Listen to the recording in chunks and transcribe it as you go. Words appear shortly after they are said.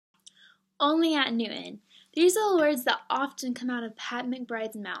Only at Newton. These are the words that often come out of Pat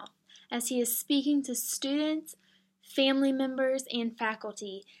McBride's mouth as he is speaking to students, family members, and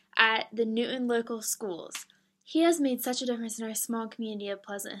faculty at the Newton local schools. He has made such a difference in our small community of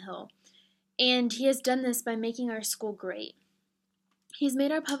Pleasant Hill, and he has done this by making our school great. He's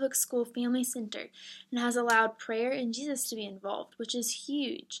made our public school family-centered and has allowed prayer and Jesus to be involved, which is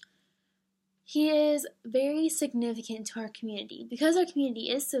huge. He is very significant to our community. Because our community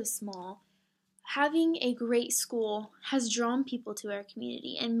is so small, having a great school has drawn people to our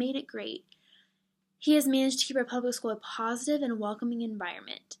community and made it great. He has managed to keep our public school a positive and welcoming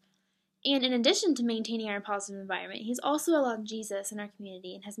environment. And in addition to maintaining our positive environment, he's also allowed Jesus in our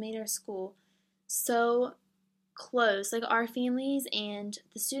community and has made our school so close. Like our families and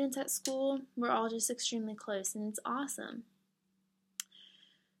the students at school, we're all just extremely close, and it's awesome.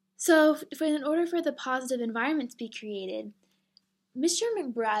 So in order for the positive environment to be created, Mr.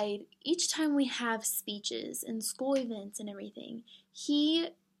 McBride, each time we have speeches and school events and everything, he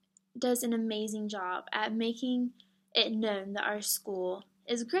does an amazing job at making it known that our school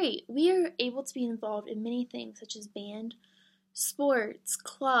is great. We are able to be involved in many things such as band, sports,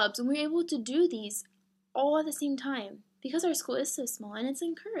 clubs, and we're able to do these all at the same time because our school is so small, and it's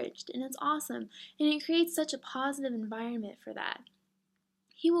encouraged and it's awesome, and it creates such a positive environment for that.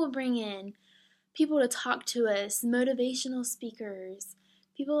 He will bring in people to talk to us, motivational speakers,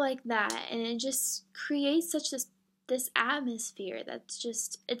 people like that, and it just creates such this atmosphere that's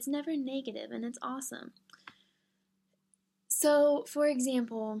just, it's never negative, and it's awesome. So, for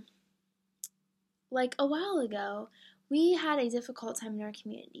example, like a while ago, we had a difficult time in our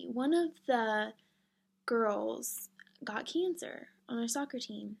community. One of the girls got cancer on our soccer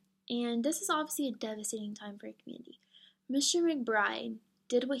team, and this is obviously a devastating time for our community. Mr. McBride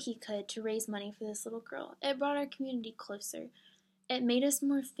did what he could to raise money for this little girl. It brought our community closer. It made us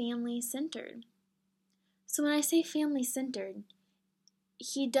more family-centered. So when I say family-centered,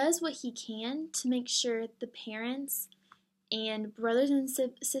 he does what he can to make sure the parents and brothers and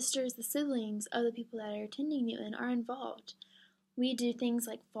sisters, the siblings of the people that are attending Newton are involved. We do things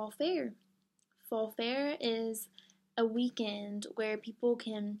like Fall Fair. Fall Fair is a weekend where people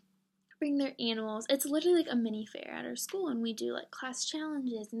can bring their animals. It's literally like a mini fair at our school, and we do like class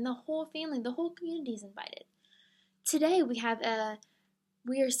challenges, and the whole family, the whole community is invited. Today we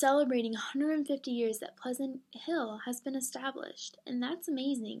are celebrating 150 years that Pleasant Hill has been established, and that's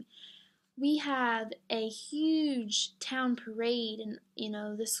amazing. We have a huge town parade, and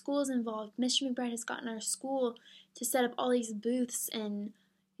the school is involved. Mr. McBride has gotten our school to set up all these booths and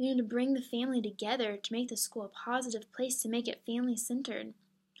to bring the family together to make the school a positive place, to make it family-centered.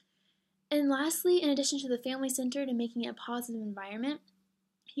 And lastly, in addition to the family-centered and making it a positive environment,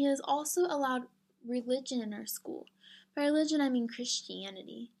 he has also allowed religion in our school. By religion, I mean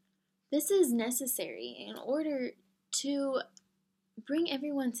Christianity. This is necessary in order to bring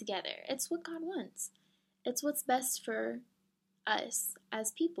everyone together. It's what God wants. It's what's best for us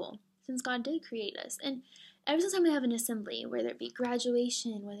as people, since God did create us. And every single time we have an assembly, whether it be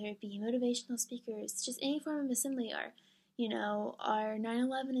graduation, whether it be motivational speakers, just any form of assembly, or our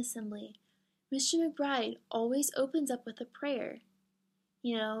 9/11 assembly, Mr. McBride always opens up with a prayer.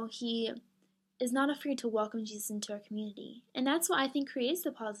 He is not afraid to welcome Jesus into our community. And that's what I think creates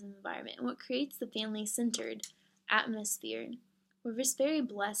the positive environment and what creates the family-centered atmosphere. We're just very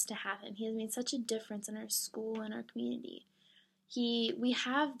blessed to have him. He has made such a difference in our school and our community. We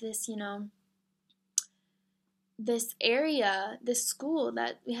have this, this area, this school,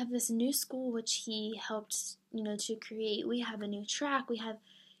 that we have this new school which he helped, to create. We have a new track. We have,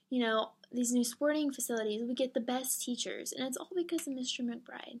 these new sporting facilities. We get the best teachers, and it's all because of Mr.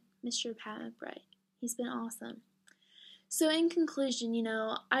 McBride, Mr. Pat McBride. He's been awesome. So in conclusion,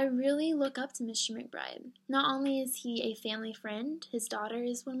 I really look up to Mr. McBride. Not only is he a family friend, his daughter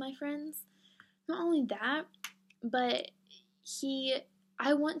is one of my friends. Not only that, but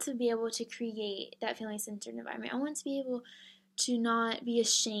I want to be able to create that family-centered environment. I want to be able to not be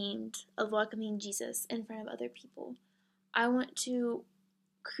ashamed of welcoming Jesus in front of other people. I want to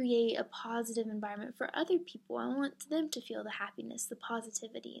create a positive environment for other people. I want them to feel the happiness, the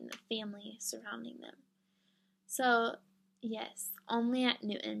positivity, and the family surrounding them. So, yes, only at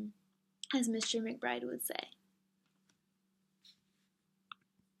Newton, as Mr. McBride would say.